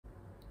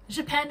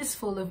Japan is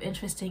full of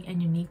interesting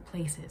and unique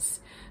places.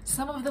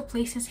 Some of the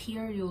places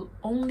here you'll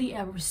only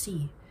ever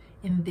see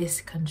in this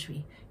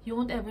country. You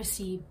won't ever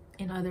see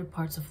in other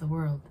parts of the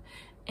world.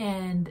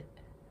 And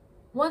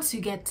once you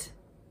get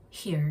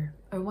here,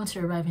 or once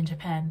you arrive in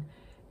Japan,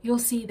 you'll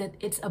see that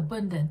it's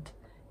abundant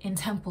in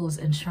temples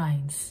and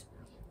shrines.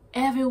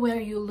 Everywhere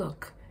you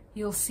look,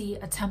 you'll see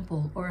a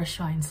temple or a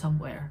shrine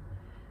somewhere.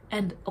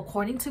 And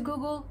according to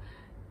Google,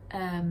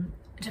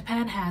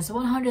 Japan has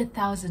 100,000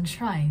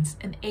 shrines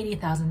and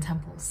 80,000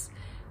 temples.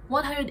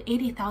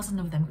 180,000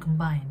 of them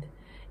combined.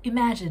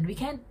 Imagine, we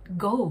can't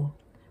go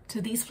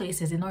to these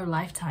places in our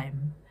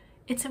lifetime.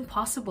 It's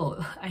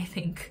impossible, I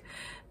think.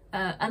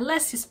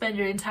 Unless you spend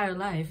your entire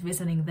life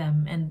visiting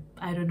them, and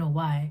I don't know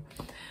why.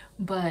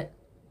 But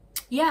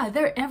yeah,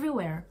 they're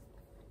everywhere.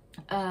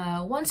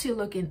 Once you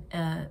look in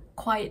a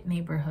quiet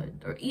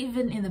neighborhood, or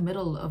even in the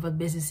middle of a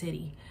busy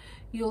city,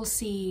 you'll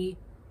see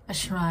a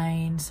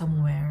shrine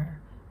somewhere,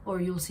 or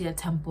you'll see a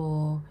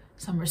temple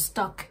somewhere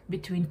stuck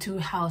between two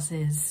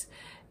houses,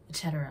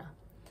 etc.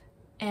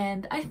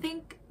 And I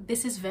think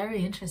this is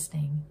very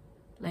interesting.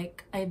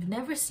 Like, I've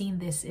never seen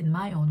this in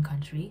my own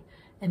country,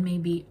 and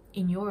maybe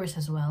in yours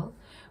as well,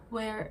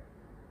 where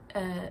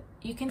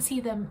you can see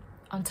them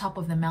on top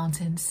of the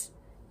mountains,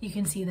 you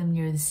can see them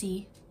near the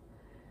sea,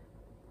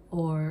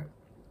 or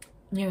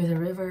near the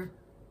river.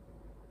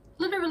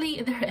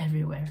 Literally, they're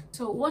everywhere.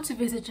 So once you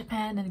visit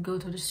Japan and go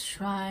to the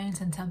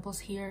shrines and temples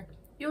here,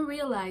 you'll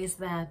realize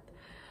that,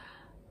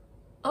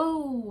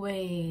 oh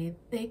wait,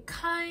 they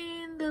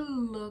kind of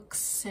look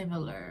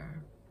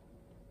similar.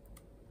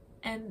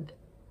 And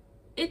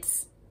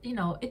it's, you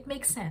know, it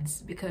makes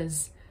sense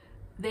because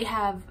they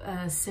have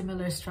a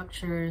similar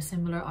structure,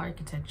 similar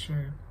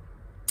architecture.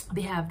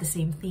 They have the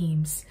same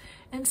themes.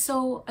 And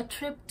so a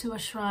trip to a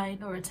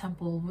shrine or a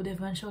temple would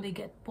eventually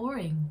get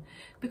boring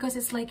because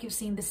it's like you've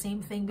seen the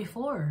same thing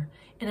before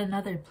in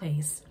another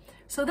place.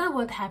 So that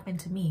would happen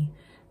to me.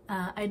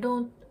 I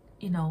don't,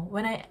 you know,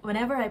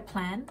 whenever I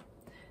plan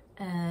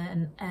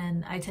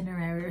an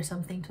itinerary or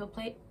something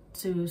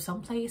to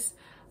some place,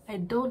 I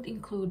don't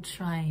include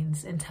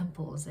shrines and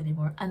temples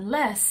anymore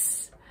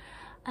unless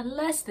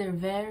they're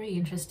very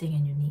interesting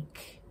and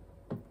unique.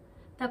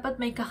 Dapat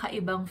may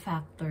kakaibang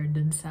factor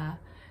dun sa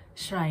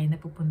shrine na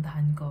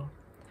pupuntahan ko.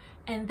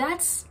 And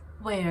that's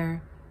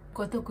where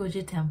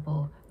Gotokuji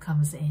Temple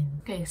comes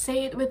in. Okay,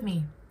 say it with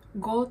me.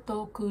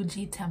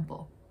 Gotokuji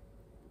Temple.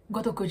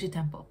 Gotokuji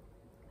Temple.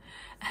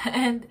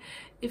 And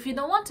if you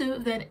don't want to,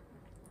 then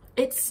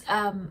it's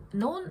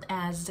known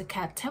as the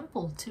Cat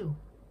Temple too.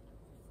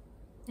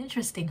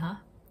 Interesting,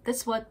 huh?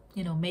 That's what,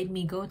 you know, made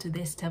me go to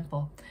this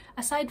temple.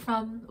 Aside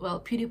from, well,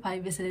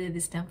 PewDiePie visited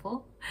this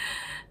temple,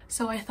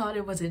 so I thought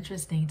it was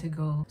interesting to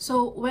go.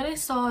 So when I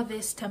saw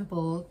this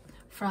temple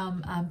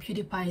from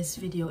PewDiePie's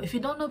video, if you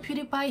don't know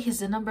PewDiePie, he's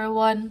the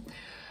 #1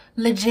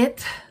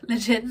 legit,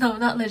 no,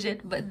 not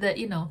legit, but the,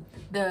 you know,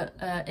 the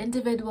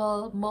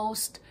individual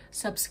most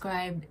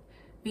subscribed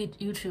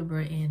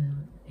YouTuber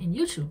in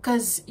YouTube.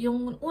 Because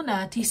yung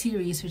una,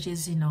 T-Series, which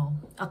is, you know,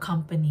 a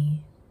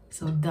company,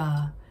 so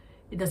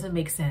it doesn't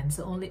make sense.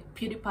 So only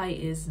PewDiePie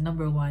is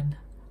 #1.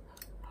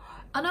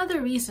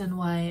 Another reason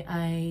why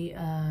I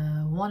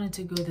wanted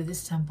to go to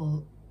this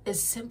temple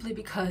is simply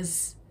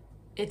because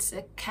it's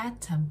a cat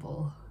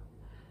temple.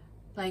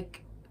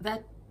 Like,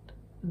 that,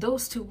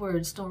 those two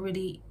words don't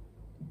really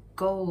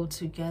go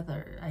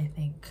together, I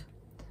think.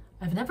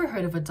 I've never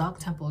heard of a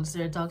dog temple. Is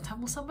there a dog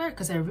temple somewhere?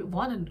 Because I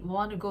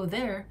want to go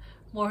there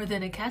more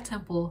than a cat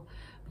temple.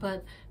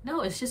 But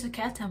no, it's just a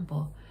cat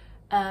temple.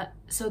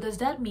 So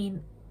does that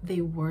mean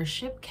they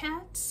worship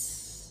cats?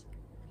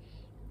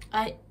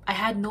 I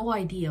had no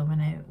idea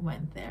when I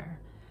went there.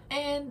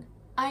 And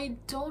I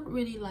don't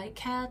really like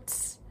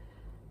cats.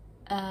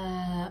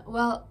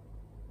 Well,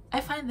 I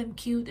find them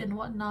cute and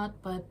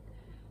whatnot, but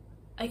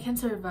I can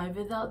survive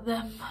without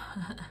them.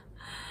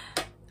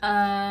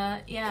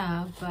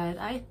 Yeah, but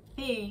I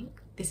think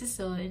this is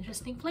still an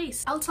interesting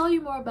place. I'll tell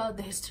you more about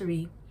the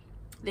history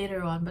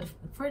later on, but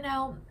for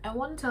now, I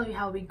want to tell you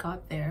how we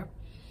got there.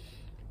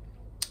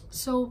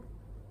 So,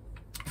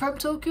 from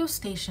Tokyo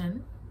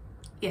Station,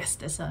 yes,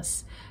 that's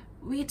us,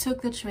 we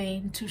took the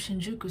train to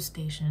Shinjuku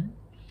Station,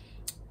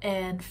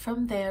 and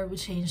from there we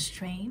changed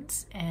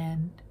trains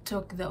and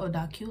took the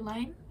Odakyu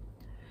line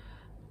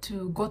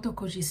to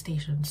Gotokuji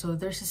Station. So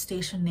there's a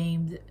station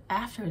named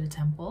after the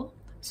temple,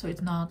 so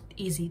it's not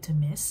easy to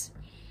miss.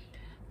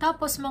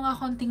 Tapos mga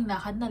konting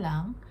lakad na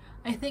lang.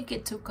 I think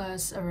it took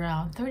us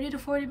around 30 to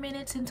 40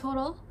 minutes in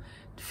total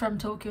from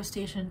Tokyo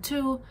Station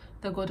to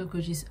the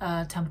Gotokuji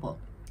temple.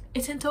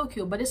 It's in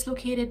Tokyo, but it's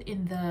located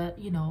in the,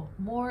 you know,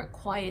 more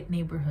quiet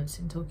neighborhoods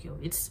in Tokyo.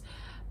 It's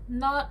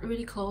not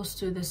really close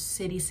to the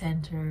city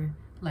center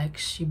like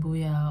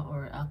Shibuya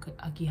or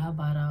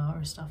Akihabara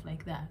or stuff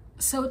like that.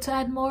 So to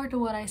add more to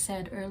what I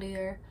said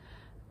earlier,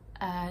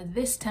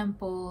 this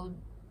temple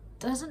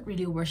doesn't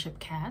really worship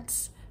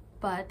cats,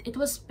 but it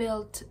was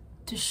built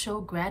to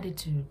show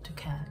gratitude to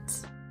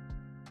cats.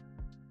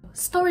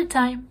 Story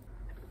time!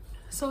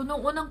 So,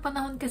 noong unang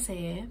panahon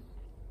kasi,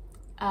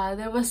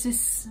 There was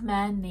this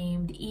man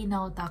named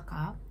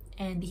Inautaka,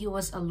 and he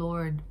was a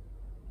lord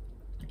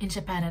in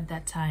Japan at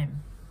that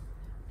time.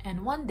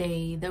 And one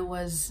day there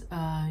was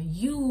a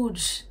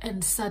huge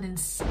and sudden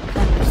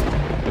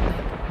thunderstorm,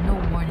 like no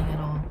warning at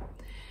all.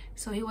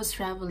 So he was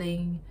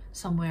traveling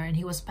somewhere and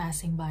he was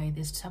passing by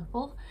this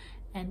temple,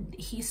 and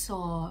he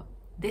saw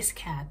this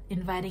cat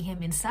inviting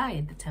him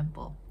inside the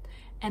temple.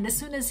 And as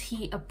soon as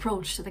he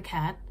approached the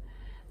cat,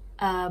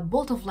 a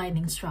bolt of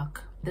lightning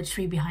struck the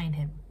tree behind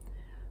him.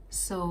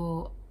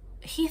 So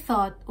he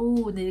thought,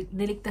 oh,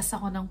 niligtas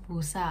ako ng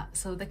pusa,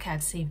 so the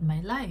cat saved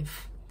my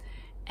life.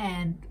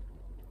 And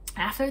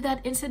after that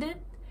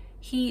incident,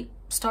 he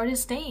started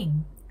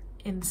staying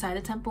inside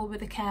the temple with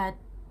the cat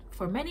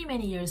for many,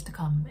 many years to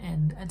come,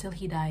 and until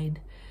he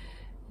died.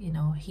 You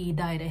know, he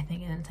died, I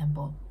think, in the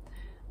temple.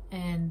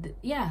 And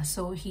yeah,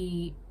 so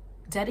he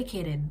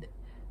dedicated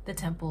the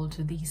temple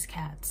to these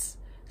cats.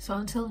 So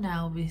until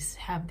now, we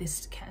have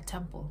this cat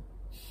temple.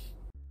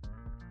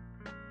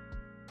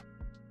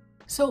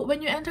 So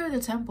when you enter the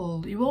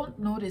temple, you won't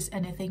notice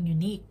anything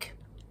unique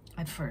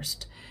at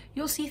first.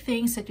 You'll see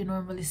things that you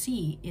normally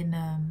see in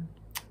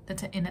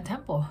a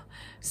temple.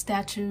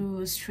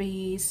 Statues,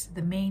 trees,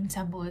 the main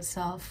temple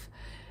itself,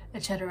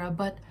 etc.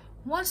 But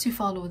once you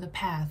follow the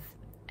path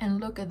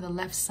and look at the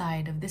left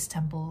side of this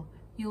temple,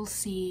 you'll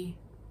see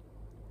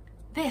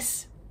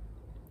this.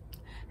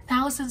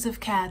 Thousands of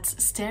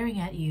cats staring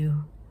at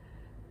you.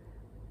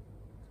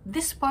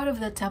 This part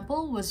of the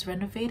temple was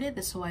renovated,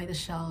 that's why the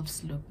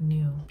shelves look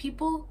new.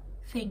 People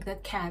think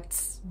that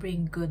cats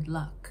bring good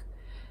luck.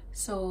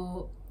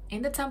 So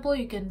in the temple,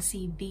 you can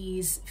see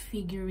these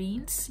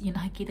figurines. Yung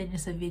nakikita niyo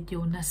sa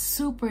video na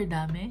super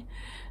dami.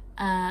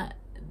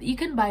 You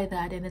can buy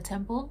that in the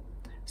temple.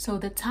 So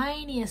the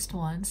tiniest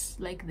ones,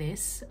 like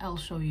this, I'll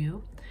show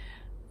you,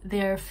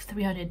 they're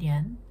 300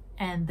 yen.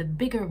 And the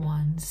bigger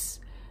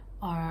ones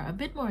are a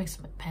bit more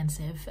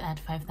expensive at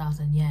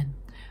 5,000 yen.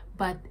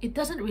 But it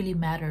doesn't really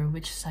matter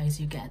which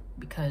size you get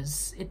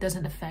because it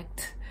doesn't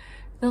affect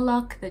the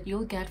luck that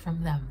you'll get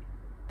from them,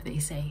 they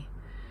say.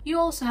 You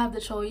also have the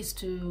choice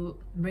to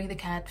bring the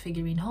cat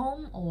figurine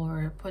home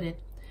or put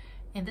it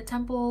in the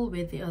temple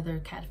with the other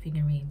cat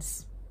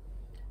figurines.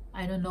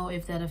 I don't know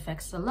if that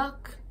affects the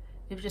luck.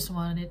 If you just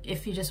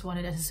want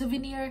it as a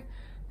souvenir,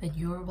 then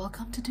you're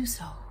welcome to do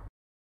so.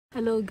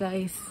 Hello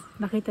guys,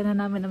 nakita na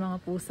namin ang mga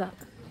pusa.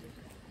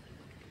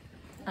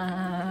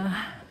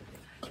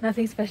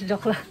 Nothing special,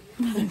 joke lang.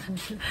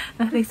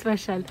 Nothing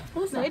special.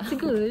 No, it's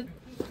good.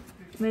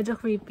 Medyo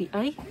creepy.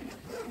 Ay,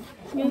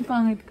 yung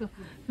pangit ko.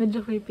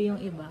 Medyo creepy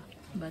yung iba.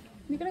 But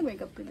Hindi ka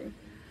nag-makeup today?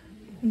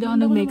 Hindi ako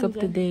nag-makeup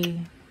today.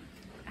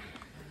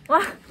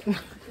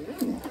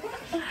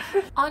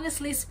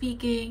 Honestly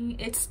speaking,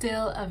 it's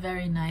still a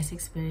very nice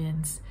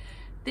experience.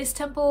 This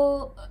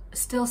temple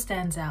still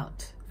stands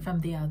out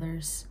from the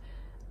others.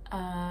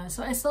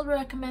 So I still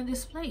recommend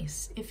this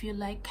place. If you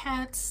like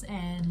cats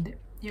and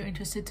you're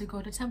interested to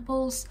go to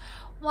temples,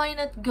 why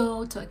not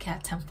go to a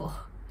cat temple?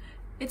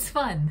 It's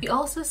fun. We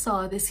also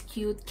saw this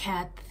cute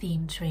cat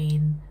themed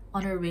train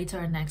on our way to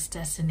our next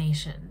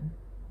destination.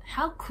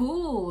 How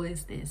cool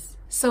is this?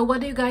 So what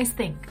do you guys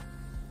think?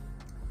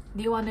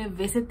 Do you want to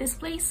visit this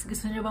place?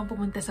 Gusto niyo bang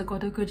pumunta sa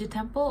Gotokuji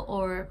temple,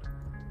 or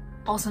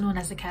also known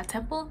as the cat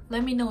temple?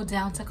 Let me know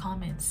down to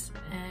comments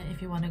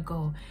if you want to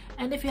go.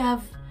 And if you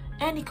have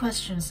any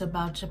questions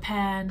about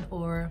Japan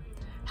or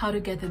how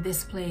to get to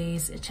this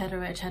place,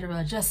 etc.,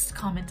 etc., just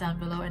comment down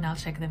below and I'll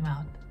check them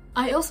out.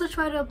 I also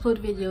try to upload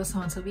videos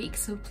once a week,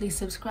 so please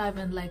subscribe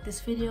and like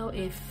this video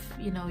if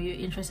you're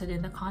interested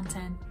in the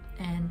content,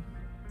 and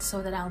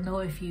so that I'll know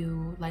if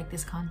you like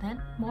this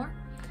content more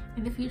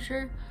in the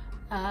future.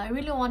 I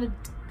really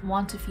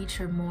want to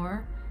feature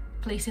more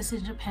places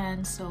in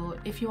Japan, so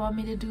if you want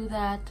me to do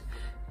that,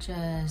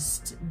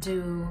 just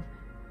do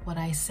what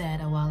I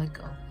said a while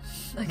ago.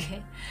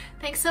 Okay,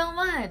 thanks so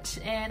much,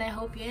 and I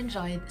hope you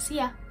enjoyed.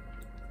 See ya!